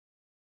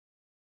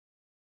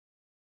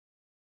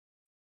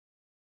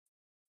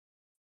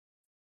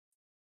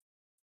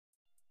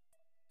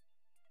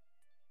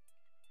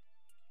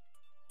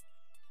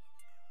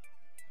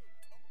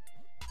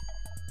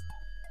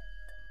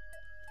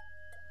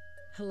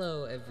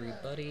Hello,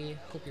 everybody.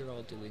 Hope you're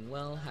all doing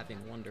well, having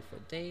wonderful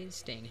days,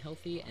 staying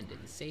healthy, and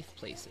in safe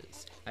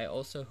places. I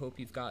also hope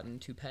you've gotten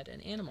to pet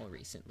an animal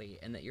recently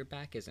and that your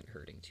back isn't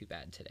hurting too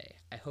bad today.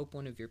 I hope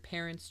one of your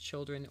parents,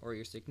 children, or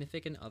your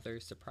significant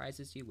other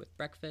surprises you with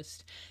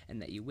breakfast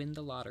and that you win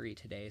the lottery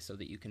today so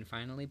that you can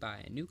finally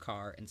buy a new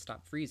car and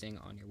stop freezing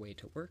on your way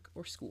to work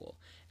or school.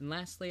 And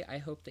lastly, I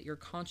hope that you're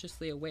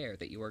consciously aware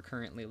that you are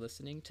currently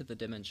listening to the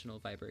Dimensional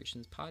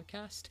Vibrations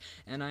podcast,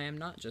 and I am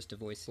not just a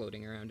voice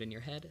floating around in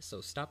your head,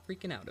 so stop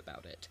freaking out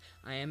about it.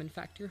 I am in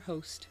fact your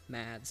host,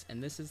 Mads,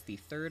 and this is the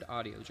third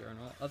audio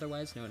journal,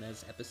 otherwise known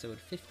as episode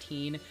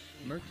 15,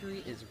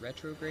 Mercury is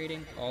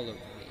Retrograding All Over Me.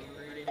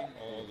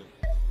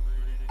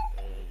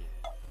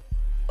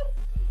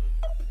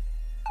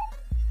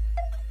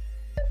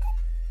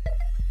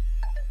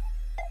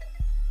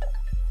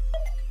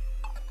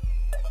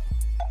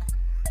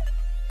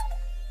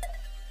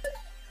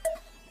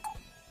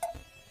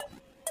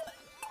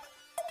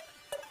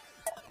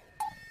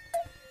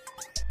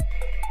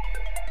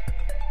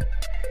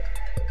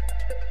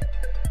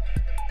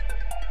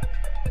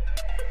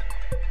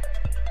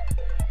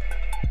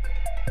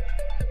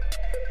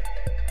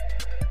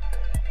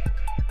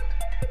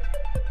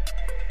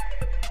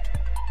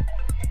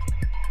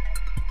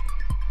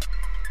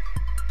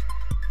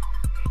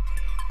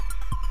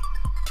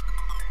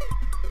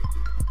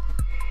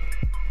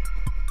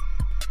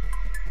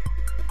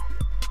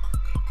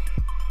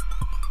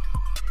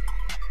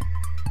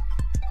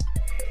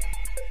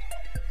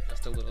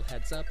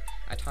 Heads up,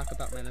 I talk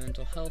about my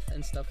mental health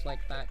and stuff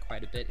like that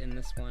quite a bit in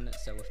this one,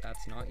 so if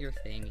that's not your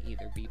thing,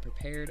 either be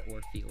prepared or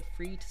feel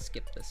free to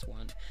skip this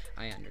one.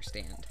 I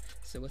understand.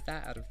 So with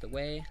that out of the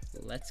way,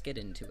 let's get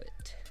into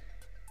it.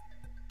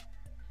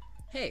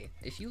 Hey,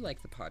 if you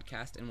like the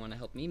podcast and want to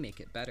help me make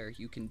it better,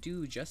 you can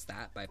do just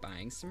that by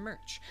buying some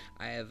merch.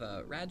 I have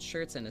rad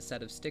shirts and a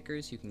set of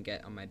stickers you can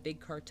get on my Big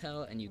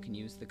Cartel, and you can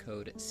use the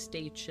code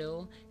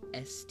STAYCHILL,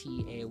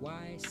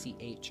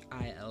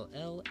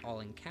 STAYCHILL, all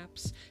in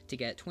caps, to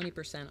get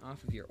 20%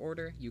 off of your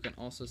order. You can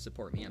also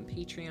support me on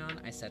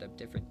Patreon. I set up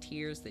different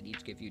tiers that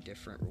each give you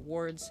different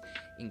rewards,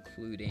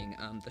 including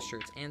the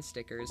shirts and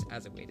stickers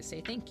as a way to say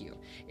thank you.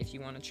 If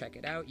you want to check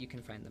it out, you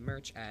can find the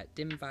merch at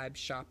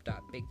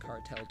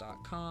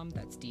dimvibeshop.bigcartel.com.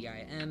 That's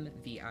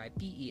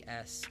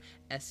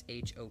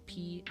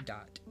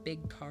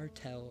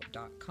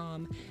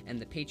dimvibeshop.bigcartel.com, and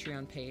the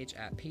Patreon page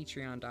at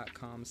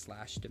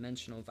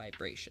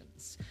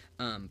patreon.com/dimensionalvibrations.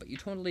 But you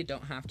totally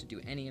don't have to do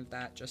any of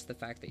that. Just the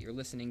fact that you're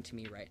listening to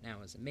me right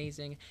now is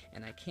amazing,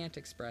 and I can't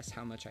express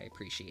how much I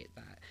appreciate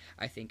that.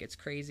 I think it's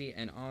crazy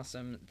and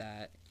awesome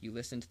that you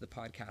listen to the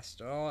podcast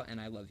at all, and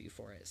I love you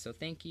for it. So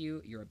thank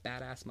you. You're a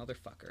badass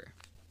motherfucker.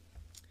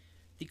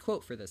 The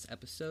quote for this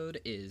episode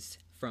is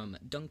from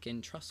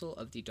Duncan Trussell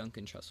of the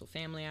Duncan Trussell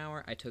Family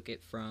Hour. I took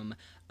it from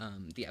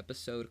the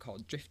episode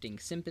called Drifting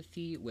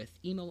Sympathy with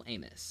Emil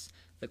Amos.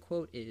 The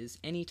quote is,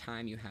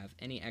 "Anytime you have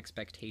any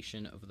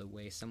expectation of the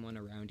way someone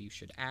around you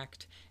should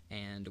act,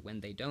 and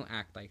when they don't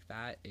act like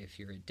that, if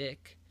you're a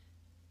dick,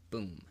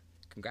 boom.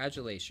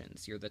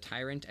 Congratulations, you're the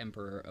tyrant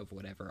emperor of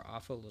whatever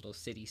awful little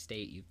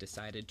city-state you've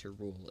decided to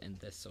rule in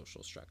this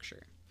social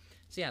structure."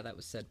 So yeah, that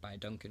was said by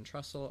Duncan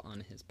Trussell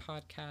on his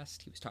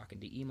podcast. He was talking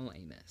to Emil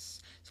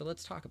Amos. So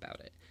let's talk about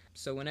it.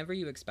 So whenever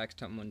you expect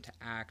someone to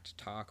act,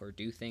 talk, or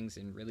do things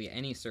in really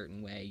any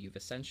certain way, you've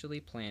essentially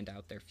planned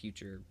out their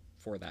future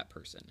for that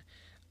person.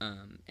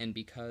 And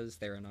because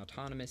they're an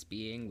autonomous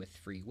being with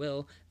free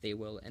will, they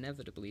will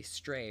inevitably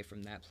stray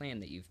from that plan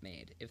that you've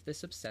made. If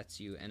this upsets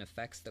you and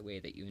affects the way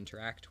that you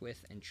interact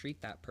with and treat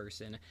that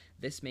person,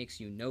 this makes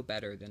you no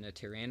better than a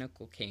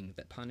tyrannical king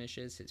that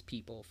punishes his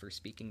people for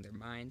speaking their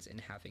minds and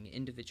having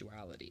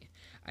individuality.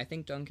 I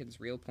think Duncan's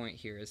real point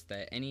here is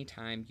that any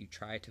time you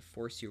try to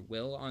force your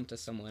will onto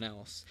someone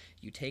else,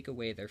 you take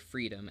away their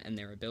freedom and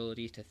their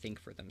ability to think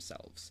for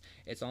themselves.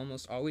 It's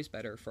almost always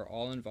better for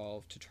all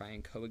involved to try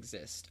and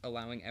coexist,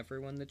 allowing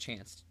everyone the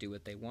chance to do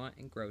what they want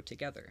and grow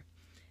together.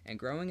 And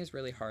growing is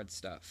really hard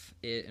stuff.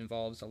 It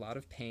involves a lot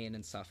of pain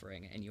and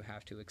suffering, and you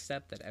have to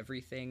accept that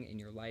everything in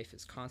your life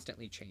is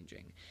constantly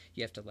changing.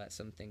 You have to let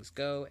some things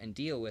go and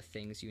deal with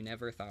things you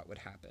never thought would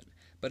happen.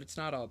 But it's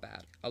not all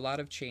bad. A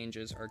lot of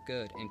changes are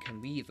good and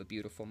can leave a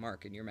beautiful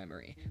mark in your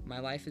memory. My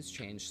life has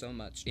changed so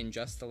much in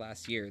just the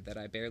last year that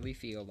I barely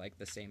feel like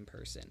the same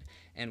person.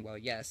 And while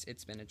yes,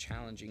 it's been a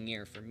challenging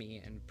year for me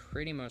and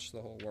pretty much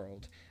the whole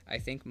world, I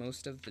think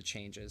most of the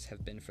changes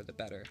have been for the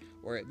better,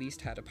 or at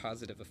least had a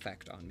positive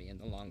effect on me in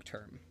the long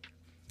term.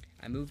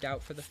 I moved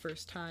out for the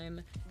first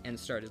time and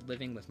started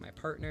living with my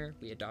partner.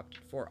 We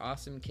adopted 4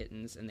 awesome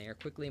kittens, and they are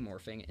quickly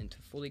morphing into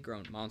fully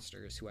grown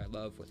monsters who I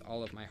love with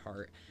all of my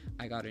heart.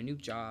 I got a new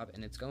job,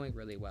 and it's going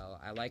really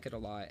well. I like it a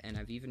lot, and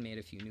I've even made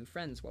a few new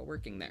friends while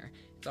working there.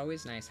 It's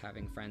always nice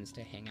having friends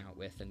to hang out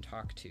with and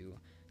talk to.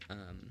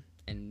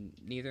 And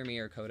neither me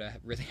or Coda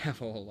really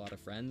have a whole lot of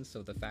friends,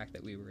 so the fact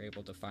that we were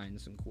able to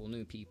find some cool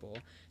new people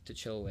to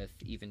chill with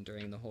even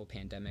during the whole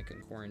pandemic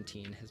and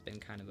quarantine has been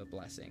kind of a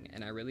blessing,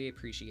 and I really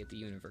appreciate the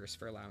universe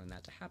for allowing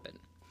that to happen.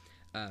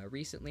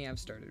 Recently I've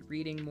started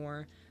reading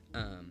more.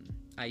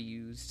 I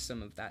used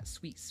some of that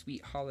sweet,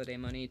 sweet holiday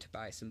money to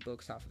buy some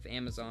books off of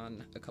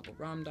Amazon, a couple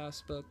Ram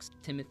Dass books,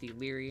 Timothy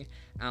Leary,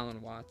 Alan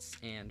Watts,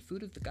 and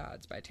Food of the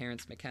Gods by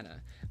Terence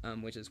McKenna,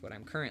 which is what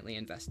I'm currently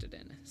invested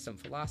in. Some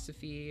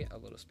philosophy, a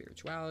little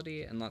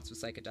spirituality, and lots of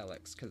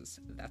psychedelics, because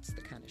that's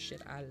the kind of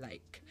shit I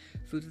like.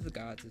 Food of the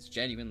Gods is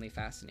genuinely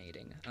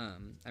fascinating.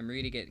 I'm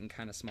reading it in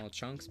kind of small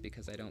chunks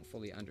because I don't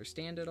fully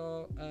understand it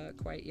all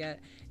quite yet,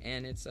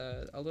 and it's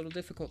a little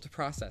difficult to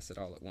process it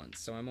all at once,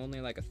 so I'm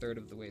only like a third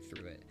of the way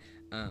through it.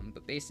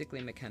 But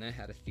basically, McKenna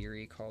had a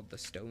theory called the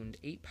stoned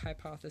ape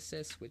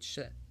hypothesis, which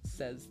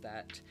says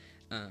that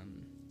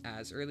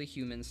as early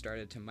humans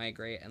started to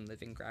migrate and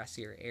live in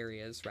grassier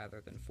areas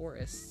rather than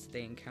forests,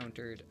 they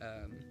encountered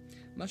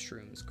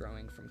mushrooms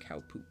growing from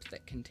cow poop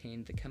that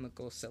contained the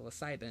chemical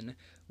psilocybin,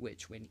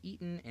 which, when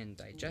eaten and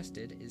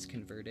digested, is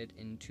converted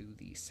into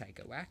the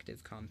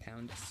psychoactive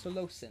compound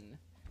psilocin.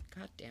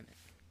 God damn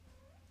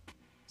it.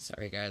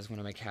 Sorry guys, one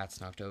of my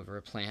cats knocked over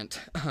a plant.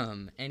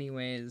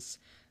 Anyways,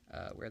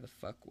 where the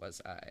fuck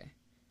was I?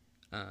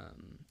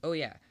 Oh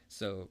yeah,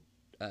 so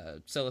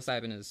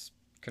psilocybin is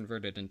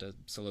converted into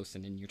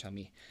psilocin in your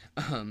tummy.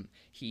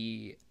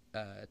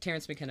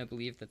 Terence McKenna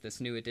believed that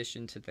this new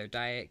addition to their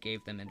diet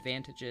gave them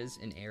advantages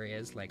in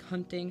areas like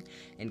hunting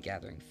and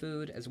gathering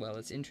food, as well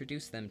as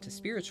introduced them to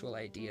spiritual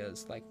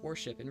ideas like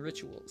worship and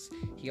rituals.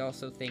 He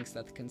also thinks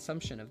that the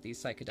consumption of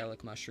these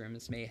psychedelic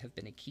mushrooms may have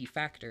been a key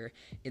factor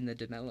in the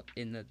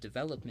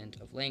development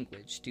of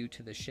language due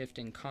to the shift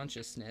in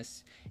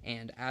consciousness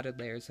and added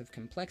layers of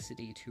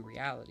complexity to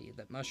reality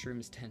that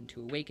mushrooms tend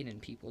to awaken in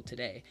people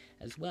today,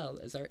 as well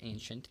as our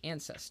ancient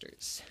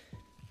ancestors.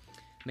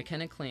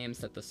 McKenna claims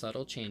that the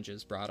subtle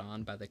changes brought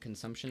on by the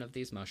consumption of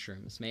these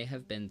mushrooms may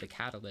have been the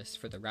catalyst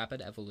for the rapid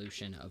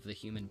evolution of the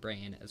human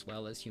brain as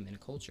well as human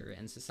culture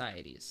and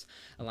societies,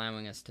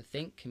 allowing us to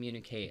think,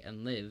 communicate,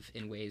 and live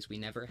in ways we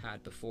never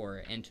had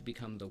before and to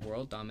become the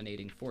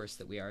world-dominating force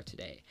that we are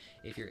today.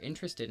 If you're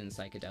interested in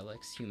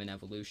psychedelics, human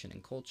evolution,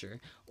 and culture,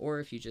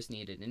 or if you just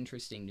need an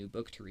interesting new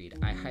book to read,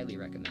 I highly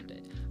recommend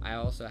it. I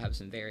also have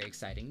some very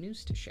exciting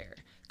news to share.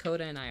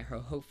 Coda and I are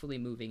hopefully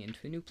moving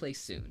into a new place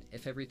soon.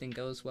 If everything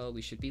goes well,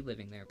 we should be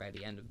living there by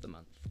the end of the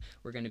month.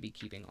 We're going to be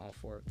keeping all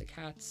 4 of the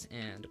cats,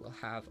 and we'll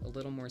have a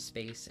little more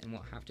space and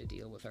won't have to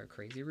deal with our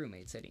crazy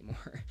roommates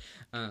anymore.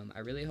 I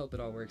really hope it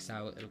all works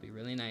out. It'll be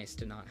really nice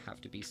to not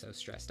have to be so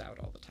stressed out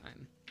all the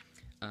time.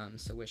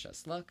 So wish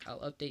us luck. I'll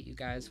update you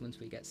guys once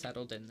we get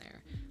settled in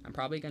there. I'm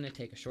probably going to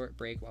take a short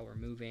break while we're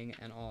moving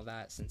and all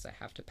that, since I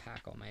have to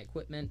pack all my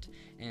equipment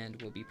and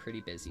we'll be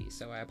pretty busy,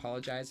 so I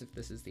apologize if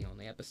this is the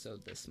only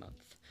episode this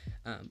month.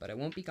 But I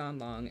won't be gone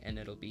long, and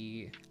it'll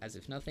be as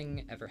if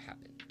nothing ever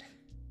happened.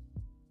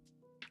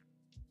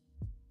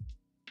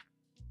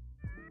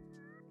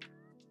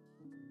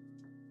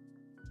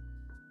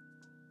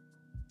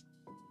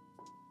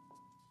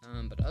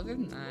 But other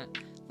than that,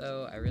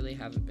 though, I really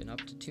haven't been up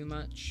to too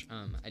much.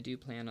 I do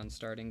plan on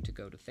starting to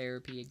go to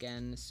therapy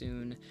again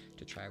soon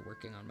to try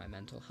working on my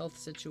mental health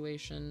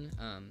situation.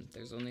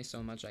 There's only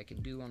so much I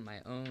can do on my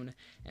own,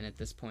 and at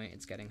this point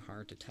it's getting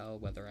hard to tell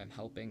whether I'm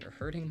helping or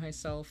hurting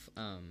myself.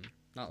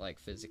 Not like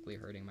physically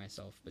hurting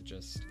myself, but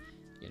just,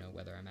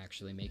 whether I'm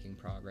actually making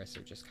progress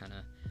or just kind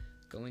of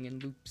going in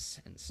loops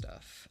and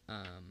stuff.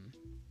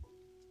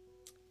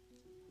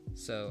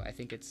 So I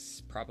think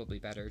it's probably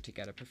better to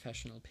get a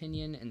professional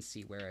opinion and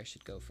see where I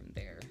should go from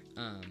there.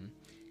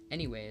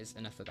 Anyways,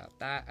 enough about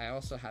that. I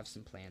also have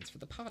some plans for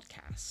the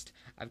podcast.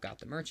 I've got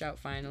the merch out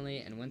finally,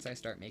 and once I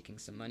start making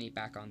some money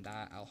back on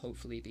that, I'll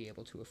hopefully be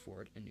able to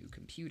afford a new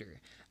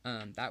computer.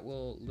 That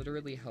will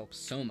literally help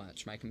so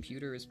much. My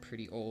computer is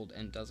pretty old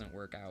and doesn't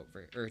work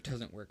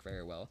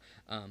very well.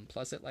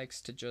 Plus it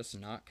likes to just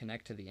not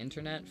connect to the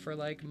internet for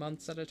like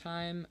months at a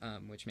time,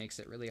 which makes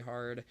it really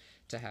hard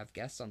to have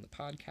guests on the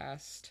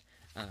podcast.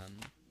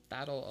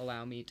 That'll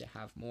allow me to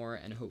have more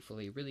and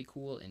hopefully really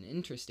cool and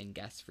interesting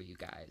guests for you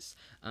guys.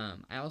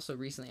 I also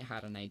recently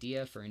had an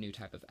idea for a new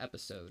type of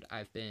episode.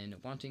 I've been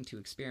wanting to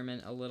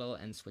experiment a little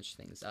and switch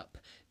things up.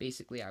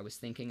 Basically, I was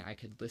thinking I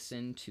could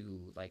listen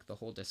to like the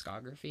whole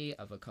discography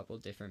of a couple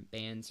different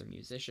bands or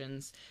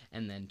musicians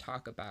and then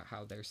talk about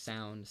how their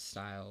sound,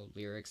 style,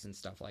 lyrics, and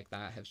stuff like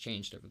that have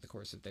changed over the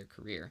course of their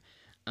career.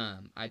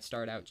 I'd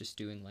start out just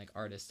doing like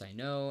artists I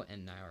know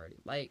and I already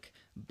like,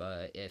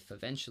 but if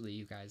eventually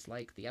you guys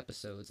like the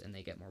episodes and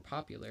they get more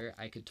popular,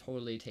 I could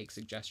totally take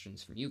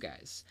suggestions from you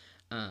guys.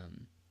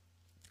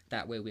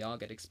 That way we all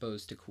get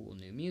exposed to cool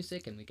new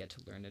music and we get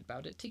to learn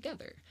about it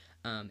together.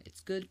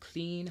 It's good,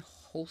 clean,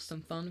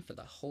 wholesome fun for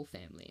the whole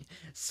family.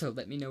 So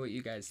let me know what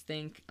you guys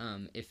think.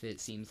 If it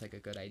seems like a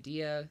good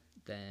idea,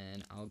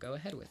 then I'll go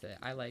ahead with it.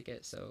 I like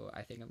it, so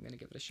I think I'm going to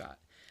give it a shot.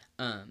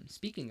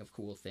 Speaking of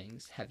cool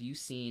things, have you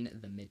seen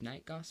The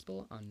Midnight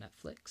Gospel on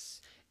Netflix?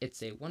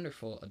 It's a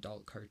wonderful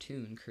adult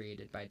cartoon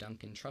created by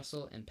Duncan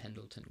Trussell and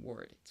Pendleton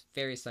Ward. It's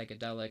very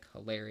psychedelic,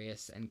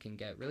 hilarious, and can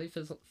get really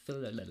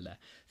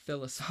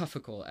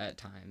philosophical at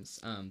times.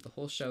 The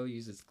whole show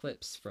uses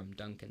clips from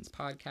Duncan's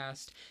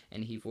podcast,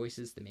 and he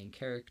voices the main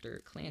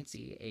character,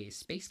 Clancy, a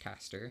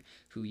spacecaster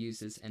who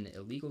uses an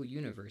illegal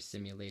universe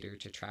simulator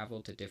to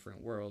travel to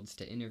different worlds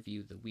to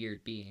interview the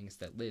weird beings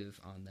that live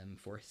on them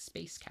for his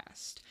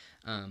spacecast.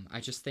 I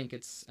just think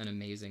it's an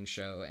amazing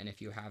show, and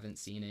if you haven't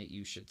seen it,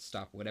 you should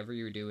stop whatever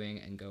you're doing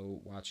and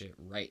go watch it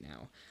right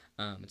now.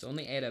 It's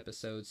only 8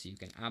 episodes, so you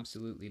can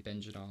absolutely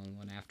binge it all in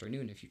one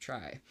afternoon if you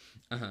try.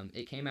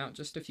 It came out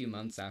just a few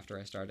months after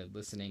I started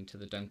listening to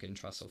the Duncan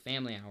Trussell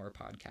Family Hour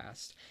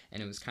podcast,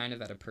 and it was kind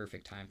of at a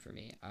perfect time for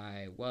me.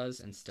 I was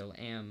and still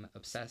am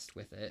obsessed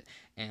with it,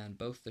 and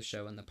both the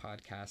show and the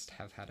podcast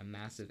have had a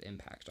massive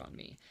impact on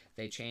me.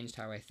 They changed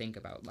how I think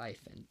about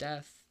life and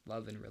death,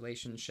 love and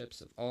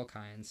relationships of all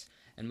kinds,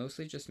 and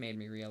mostly just made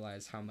me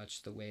realize how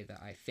much the way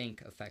that I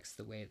think affects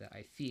the way that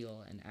I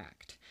feel and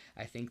act.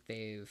 I think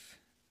they've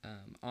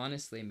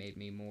honestly made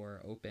me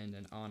more open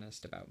and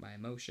honest about my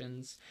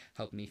emotions,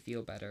 helped me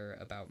feel better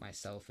about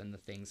myself and the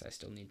things I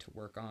still need to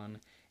work on,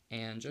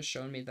 and just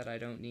shown me that I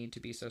don't need to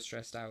be so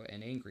stressed out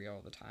and angry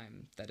all the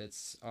time, that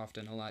it's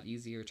often a lot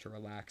easier to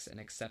relax and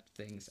accept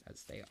things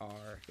as they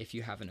are if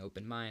you have an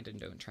open mind and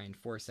don't try and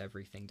force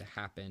everything to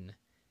happen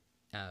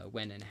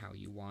when and how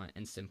you want,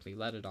 and simply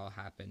let it all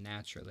happen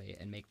naturally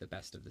and make the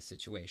best of the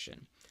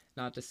situation.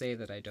 Not to say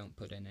that I don't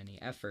put in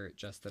any effort,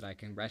 just that I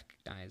can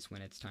recognize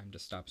when it's time to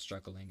stop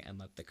struggling and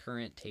let the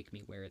current take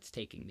me where it's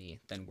taking me,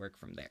 then work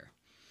from there.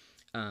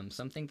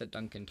 Something that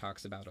Duncan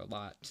talks about a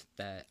lot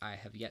that I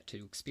have yet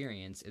to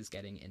experience is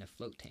getting in a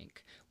float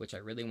tank, which I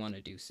really want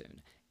to do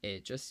soon.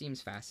 It just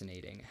seems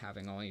fascinating,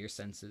 having all your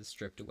senses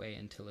stripped away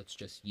until it's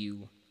just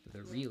you,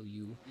 the real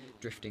you,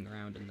 drifting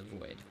around in the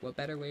void. What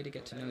better way to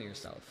get to know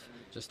yourself?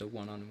 Just a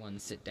one-on-one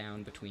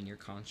sit-down between your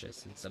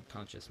conscious and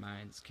subconscious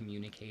minds,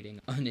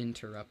 communicating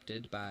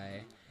uninterrupted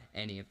by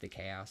any of the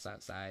chaos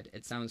outside.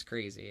 It sounds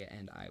crazy,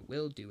 and I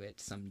will do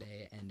it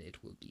someday, and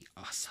it will be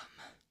awesome.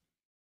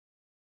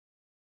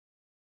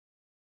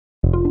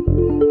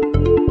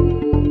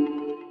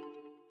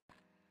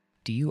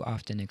 Do you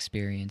often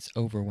experience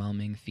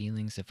overwhelming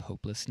feelings of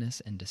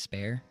hopelessness and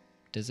despair?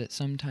 Does it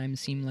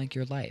sometimes seem like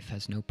your life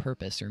has no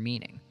purpose or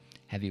meaning?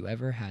 Have you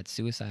ever had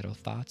suicidal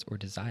thoughts or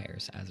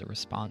desires as a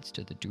response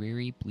to the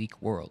dreary,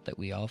 bleak world that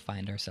we all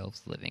find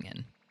ourselves living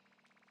in?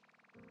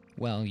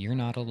 Well, you're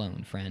not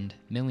alone, friend.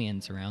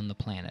 Millions around the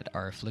planet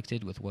are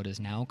afflicted with what is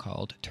now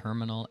called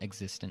Terminal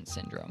Existence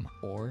Syndrome,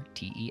 or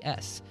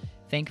TES.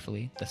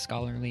 Thankfully, the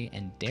scholarly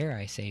and, dare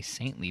I say,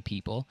 saintly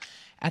people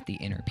at the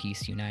Inner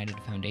Peace United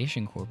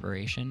Foundation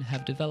Corporation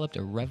have developed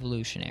a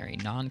revolutionary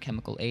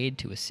non-chemical aid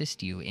to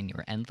assist you in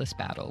your endless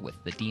battle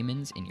with the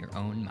demons in your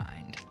own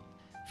mind.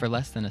 For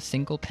less than a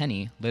single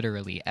penny,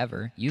 literally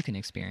ever, you can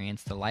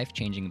experience the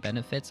life-changing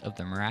benefits of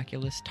the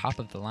miraculous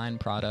top-of-the-line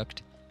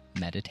product,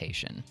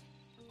 meditation.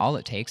 All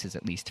it takes is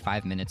at least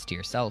 5 minutes to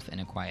yourself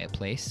in a quiet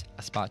place,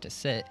 a spot to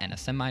sit, and a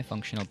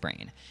semi-functional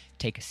brain.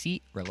 Take a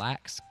seat,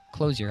 relax,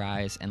 close your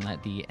eyes, and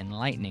let the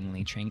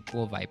enlighteningly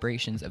tranquil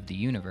vibrations of the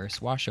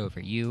universe wash over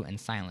you and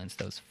silence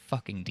those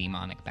fucking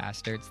demonic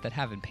bastards that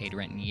haven't paid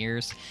rent in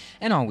years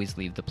and always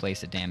leave the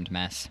place a damned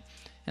mess.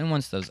 And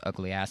once those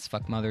ugly-ass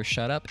fuckmothers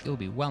shut up, you'll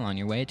be well on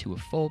your way to a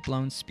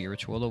full-blown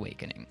spiritual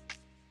awakening.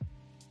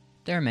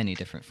 There are many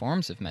different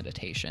forms of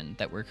meditation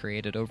that were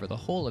created over the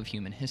whole of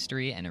human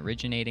history and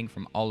originating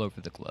from all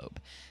over the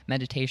globe.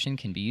 Meditation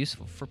can be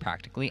useful for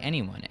practically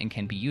anyone and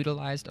can be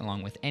utilized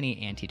along with any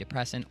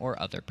antidepressant or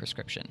other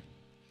prescription.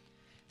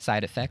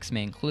 Side effects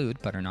may include,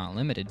 but are not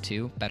limited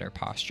to, better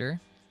posture,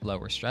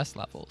 lower stress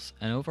levels,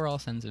 an overall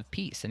sense of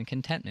peace and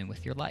contentment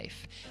with your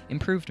life,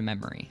 improved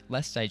memory,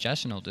 less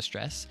digestional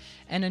distress,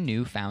 and a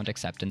newfound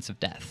acceptance of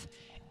death.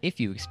 If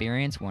you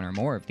experience one or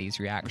more of these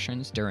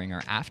reactions during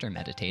or after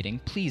meditating,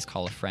 please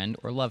call a friend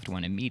or loved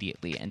one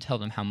immediately and tell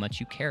them how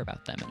much you care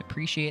about them and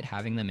appreciate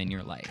having them in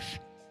your life.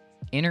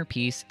 Inner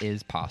peace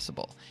is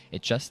possible.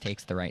 It just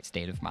takes the right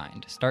state of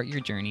mind. Start your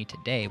journey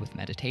today with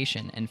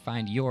meditation and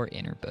find your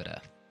inner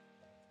Buddha.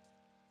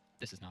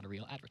 This is not a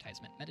real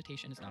advertisement.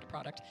 Meditation is not a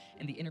product,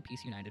 and the Inner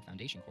Peace United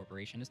Foundation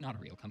Corporation is not a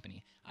real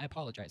company. I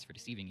apologize for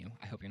deceiving you.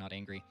 I hope you're not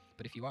angry.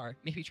 But if you are,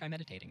 maybe try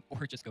meditating,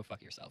 or just go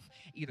fuck yourself.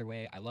 Either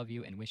way, I love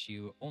you and wish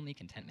you only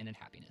contentment and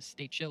happiness.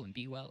 Stay chill and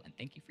be well, and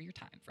thank you for your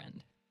time,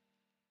 friend.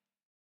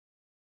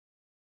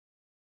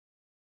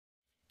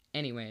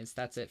 Anyways,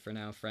 that's it for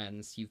now,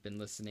 friends. You've been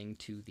listening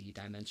to the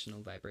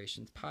Dimensional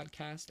Vibrations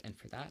podcast, and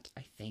for that,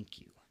 I thank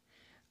you.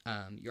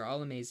 You're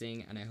all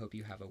amazing, and I hope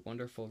you have a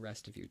wonderful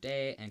rest of your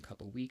day and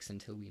couple weeks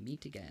until we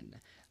meet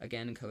again.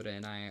 Again, Coda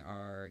and I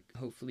are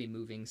hopefully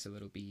moving, so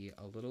it'll be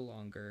a little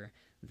longer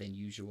than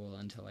usual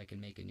until I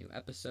can make a new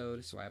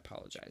episode, so I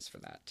apologize for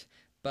that.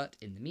 But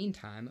in the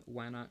meantime,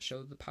 why not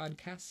show the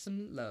podcast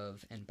some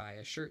love and buy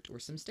a shirt or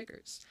some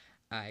stickers?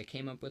 I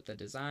came up with the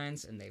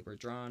designs, and they were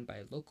drawn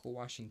by local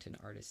Washington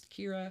artist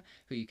Kira,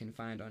 who you can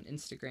find on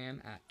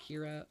Instagram at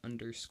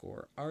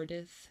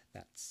Kira_Ardith.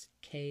 That's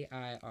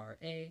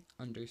Kira_ARDITH.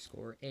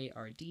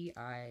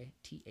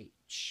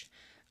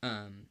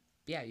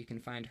 Yeah, you can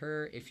find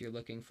her if you're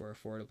looking for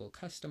affordable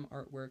custom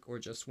artwork or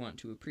just want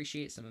to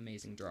appreciate some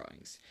amazing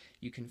drawings.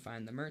 You can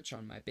find the merch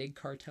on my Big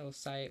Cartel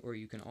site, or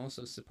you can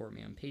also support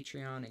me on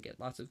Patreon and get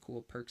lots of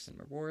cool perks and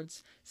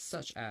rewards,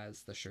 such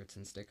as the shirts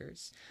and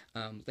stickers.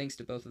 Links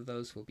to both of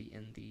those will be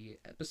in the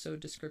episode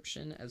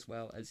description as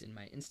well as in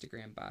my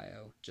Instagram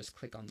bio. Just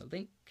click on the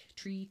link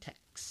tree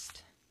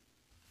text.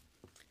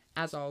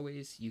 As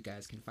always, you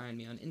guys can find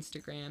me on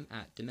Instagram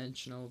at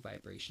Dimensional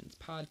Vibrations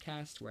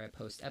Podcast, where I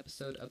post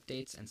episode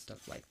updates and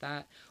stuff like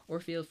that, or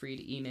feel free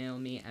to email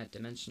me at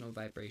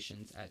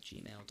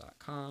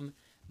dimensionalvibrations@gmail.com.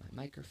 My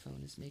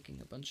microphone is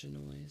making a bunch of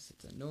noise.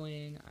 It's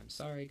annoying. I'm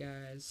sorry,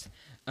 guys.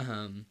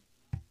 Trying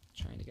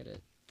to get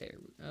it there.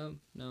 Oh,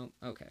 no.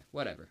 Okay,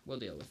 whatever. We'll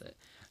deal with it.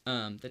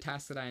 The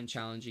task that I am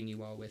challenging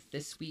you all with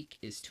this week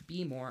is to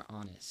be more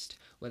honest,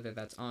 whether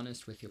that's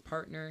honest with your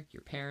partner,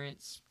 your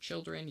parents,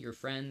 children, your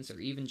friends, or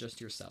even just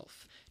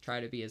yourself.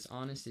 Try to be as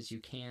honest as you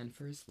can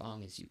for as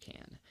long as you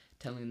can.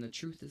 Telling the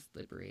truth is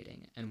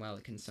liberating, and while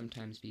it can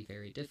sometimes be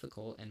very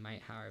difficult and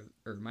might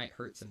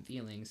hurt some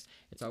feelings,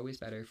 it's always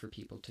better for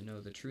people to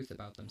know the truth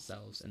about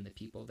themselves and the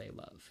people they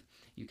love.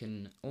 You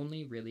can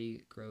only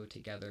really grow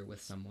together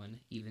with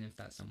someone, even if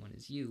that someone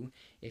is you,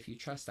 if you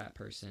trust that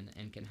person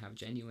and can have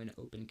genuine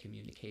open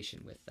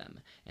communication with them,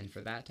 and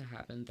for that to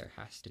happen, there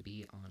has to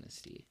be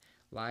honesty.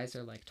 Lies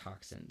are like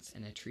toxins,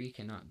 and a tree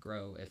cannot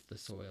grow if the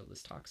soil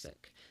is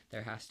toxic.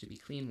 There has to be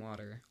clean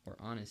water, or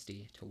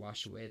honesty, to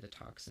wash away the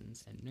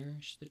toxins and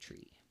nourish the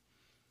tree.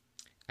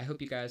 I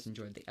hope you guys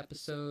enjoyed the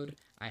episode.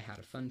 I had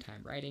a fun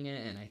time writing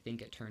it, and I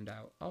think it turned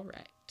out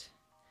alright.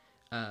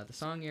 The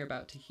song you're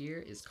about to hear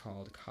is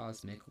called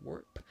Cosmic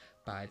Warp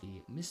by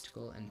the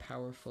mystical and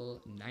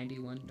powerful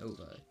 91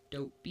 Nova.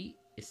 Dope beat,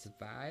 it's a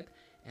vibe,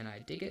 and I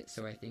dig it,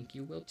 so I think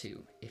you will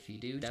too. If you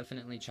do,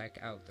 definitely check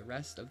out the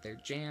rest of their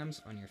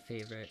jams on your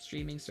favorite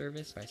streaming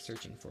service by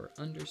searching for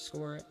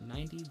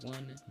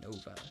 _91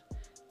 Nova.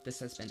 This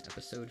has been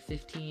episode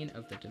 15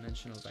 of the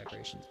Dimensional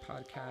Vibrations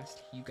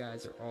podcast. You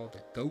guys are all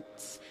the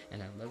goats,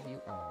 and I love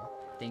you all.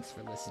 Thanks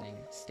for listening.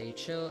 Stay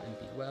chill and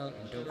be well,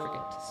 and don't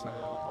forget to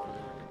smile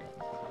every now and then.